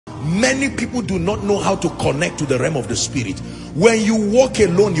Many people do not know how to connect to the realm of the spirit. When you walk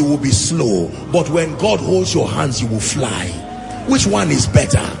alone, you will be slow, but when God holds your hands, you will fly. Which one is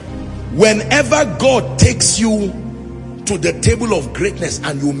better? Whenever God takes you to the table of greatness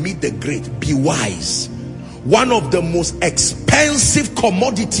and you meet the great, be wise. One of the most expensive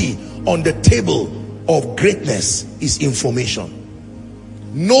commodity on the table of greatness is information.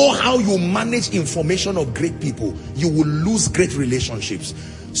 Know how you manage information of great people. You will lose great relationships.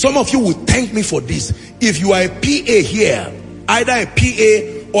 Some of you will thank me for this. If you are a PA here, either a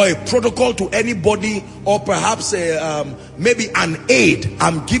PA or a protocol to anybody, or perhaps maybe an aide,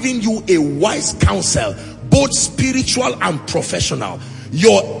 I'm giving you a wise counsel, both spiritual and professional.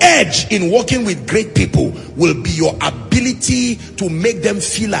 Your edge in working with great people will be your ability to make them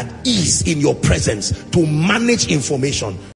feel at ease in your presence, to manage information.